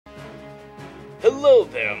Hello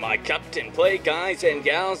there, my Cas-Play guys and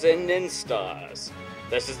gals and Ninstars.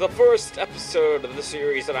 This is the first episode of the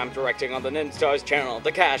series that I'm directing on the Ninstars channel,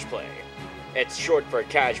 the Cas-Play. It's short for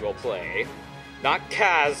casual play, not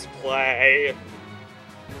Cas-Play.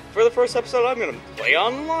 For the first episode, I'm gonna play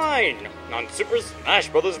online on Super Smash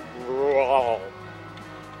Bros. Brawl.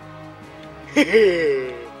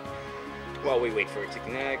 While we wait for it to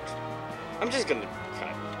connect, I'm just gonna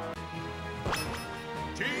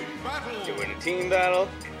doing a team battle.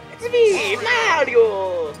 It's me,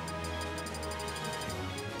 Mario!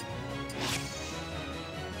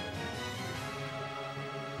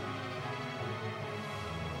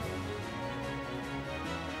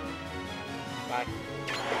 Bye.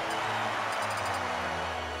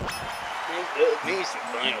 Me some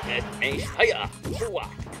final destination. Hiya!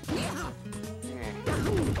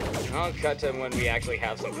 I'll cut to when we actually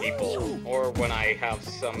have some people, or when I have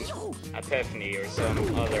some epiphany or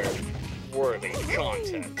some other worthy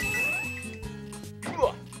content.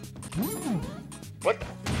 What the?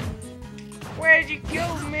 Where'd you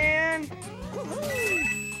go, man?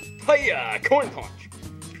 Hiya! Corn punch!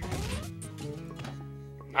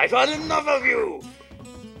 I've had enough of you!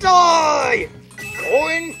 Die!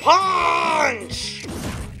 Coin punch!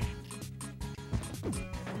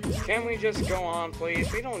 Can we just go on,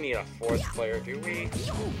 please? We don't need a fourth player, do we?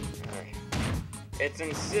 Its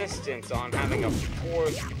insistence on having a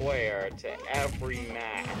fourth player to every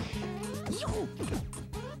match.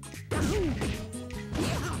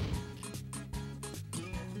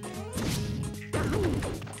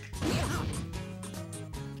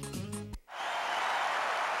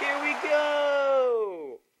 Here we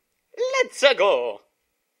go! Let's go!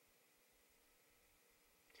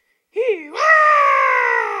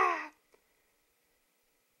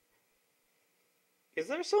 Is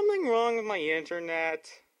there something wrong with my internet?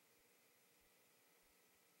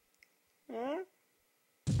 Huh?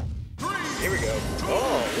 Here we go.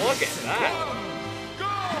 Oh, look at that!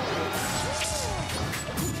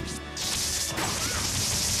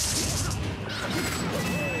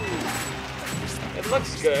 It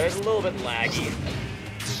looks good, a little bit laggy.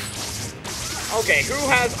 Okay, who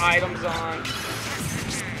has items on?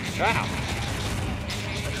 Wow.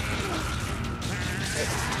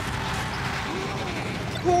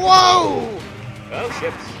 Whoa! Oh,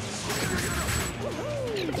 shit.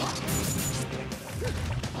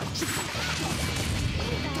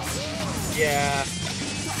 Yeah.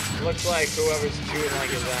 Looks like whoever's chewing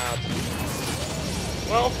like is out.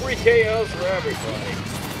 Well, 3 KOs for everybody.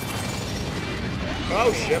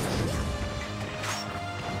 Oh, shit.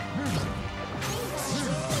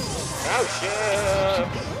 Oh,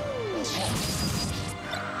 shit.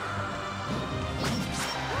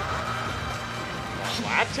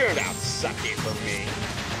 That turned out sucky for me.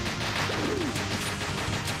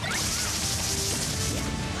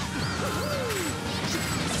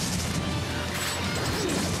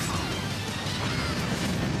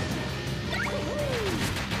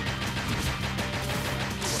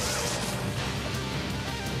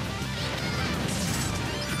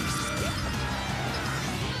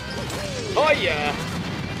 Oh yeah!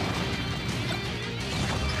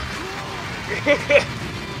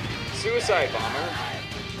 Suicide bomber.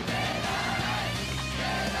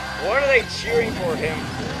 What are they cheering for him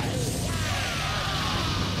for?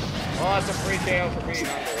 Well, that's a free KO for me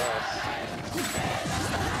nonetheless.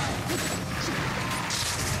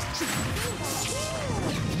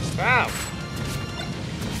 Wow!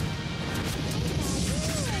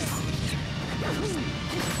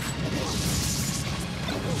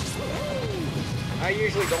 I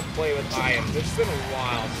usually don't play with items. It's been a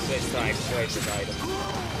while since I played with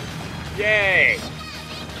items. Yay!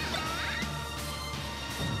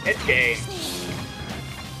 It's game.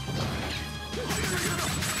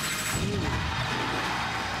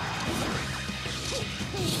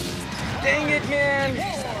 Dang it, man!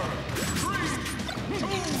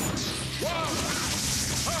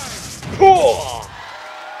 Cool!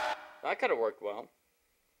 That could have worked well.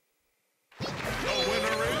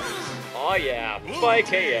 Oh yeah, 5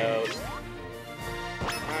 KOs.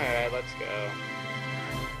 Alright, let's go.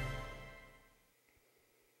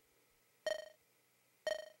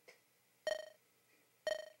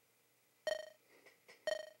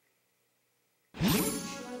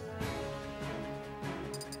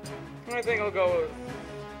 I think I'll go with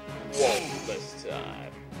Wolf this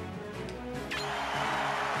time.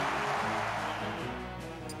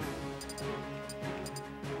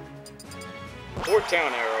 Or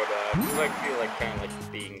Town Arrow, because I feel like kind of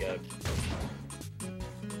like being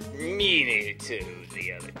meaner to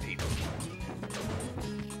the other people.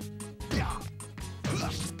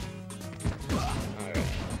 Alright.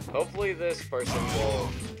 Hopefully this person will...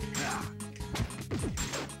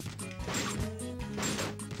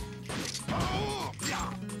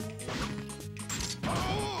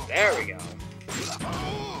 There we go.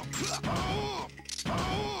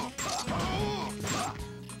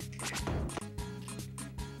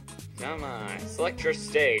 Come on, select your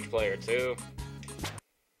stage, player 2.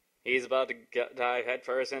 He's about to dive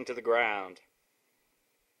headfirst into the ground.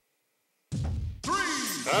 3,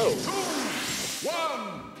 Oh. 2,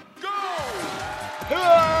 1, go!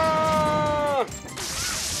 Ah!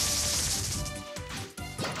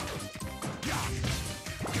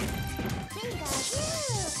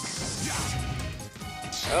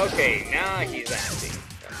 Okay, now he's empty.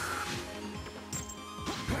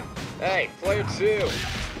 Hey, player 2.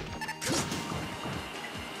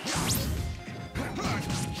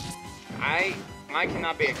 I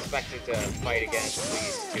cannot be expected to fight against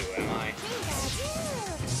these two, am I?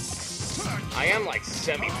 I am like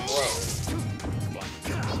semi-pro.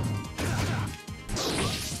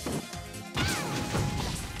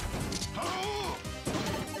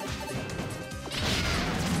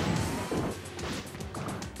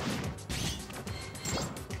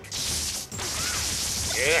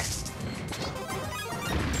 Yeah.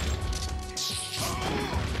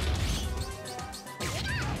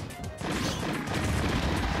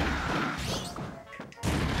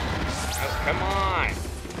 Oh, come on.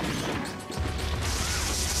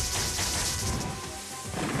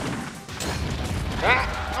 Ah!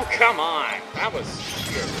 Oh, come on. That was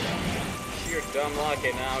sheer dumb luck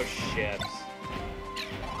and now shit.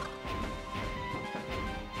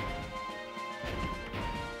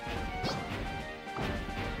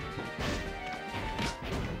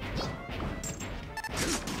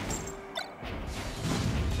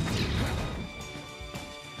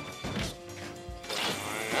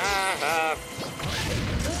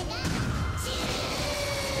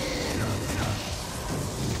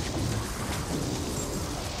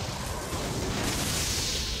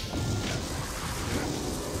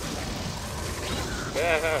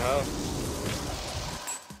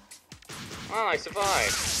 Well, I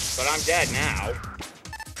survived, but I'm dead now.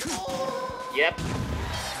 Yep.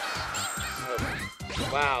 Oh,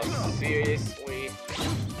 wow, seriously?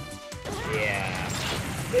 Yeah.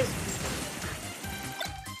 This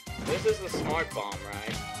is the smart bomb,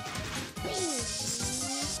 right?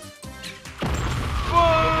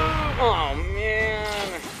 Whoa! Oh,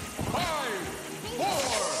 man. 5, 4,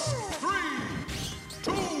 3,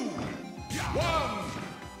 2, 1,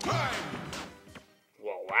 time!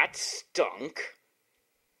 Well, that stunk.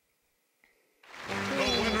 The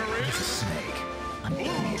winner is Snake.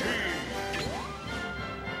 Blue Team!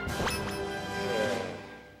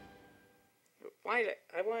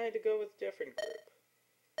 I wanted to go with a different group.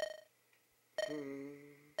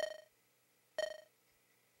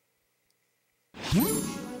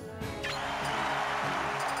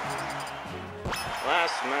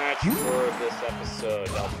 Last match for this episode,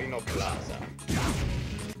 Delfino Plaza.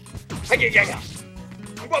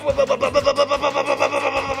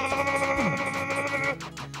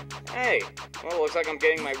 Hey, well, looks like I'm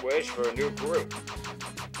getting my wish for a new group.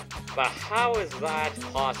 But how is that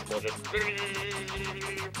possible? Just...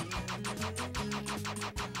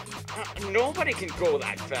 Nobody can go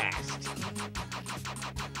that fast.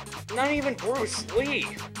 Not even Bruce Lee.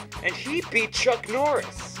 And he beat Chuck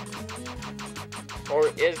Norris. Or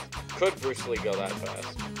could Bruce Lee go that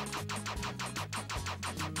fast?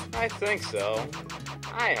 I think so.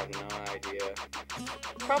 I have no idea.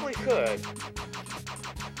 Probably could.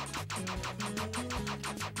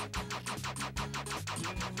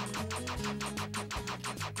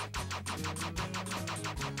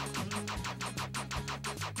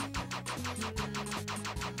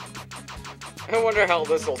 I wonder how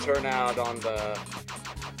this will turn out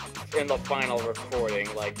in the final recording.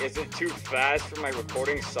 Like, is it too fast for my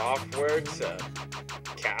recording software to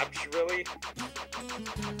capture, really?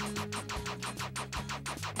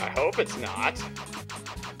 I hope it's not.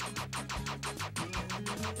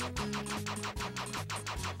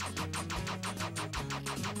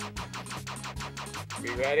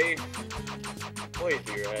 Be ready? Please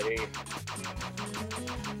be ready.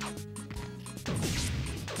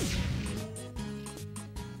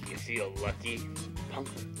 You feel lucky, punk?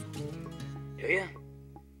 Do ya?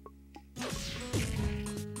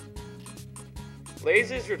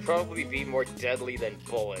 Lasers would probably be more deadly than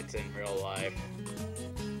bullets in real life.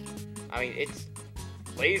 I mean, it's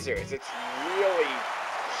lasers. It's really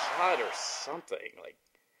hot or something. Like,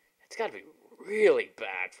 it's gotta be really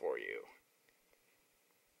bad for you.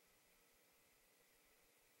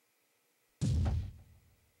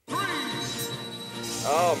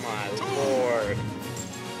 Oh my lord.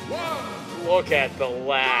 one. Look at the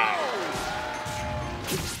lag.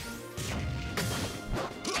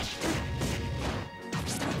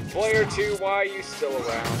 Player 2, why are you still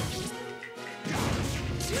around?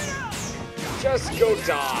 Just go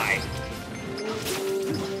die.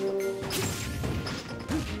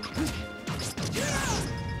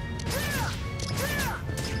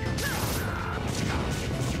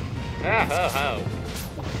 Ah ho ho.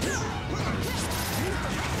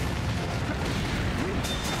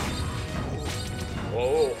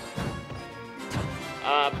 Whoa.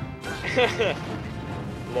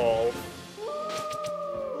 Lol.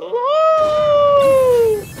 Whoa!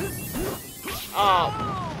 Oh,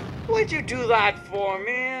 what'd you do that for,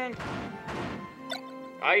 man?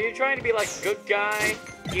 Are you trying to be like good guy,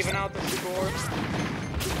 even out the score?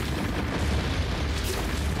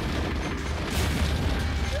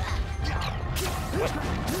 What?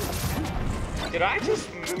 Did I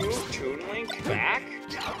just move Toon Link back?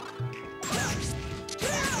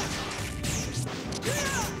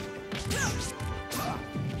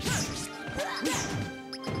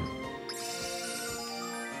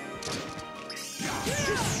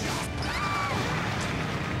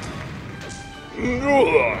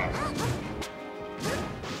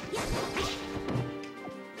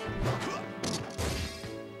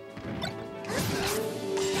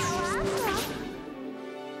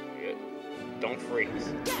 Don't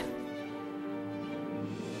freeze.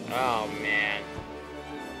 Oh man.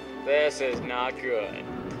 This is not good.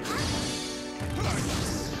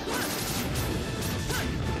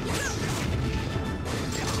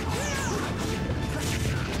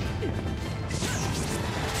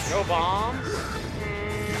 No bombs?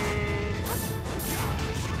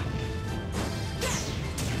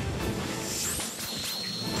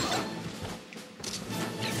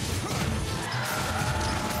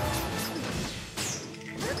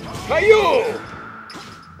 Caillou!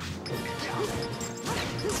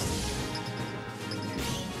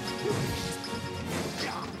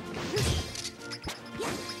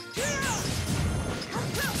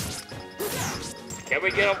 Can we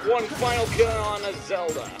get one final kill on a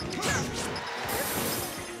Zelda?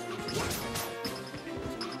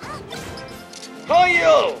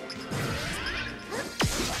 Caillou!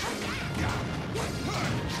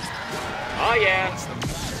 Oh yeah. 5,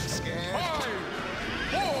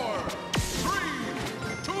 4, 3,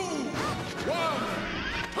 2, 1,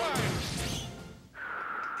 time.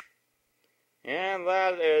 And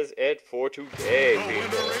that is it for today,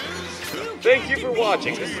 people. Thank you for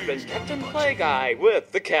watching. This has been Captain Play Guy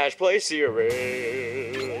with the Cas-Play series.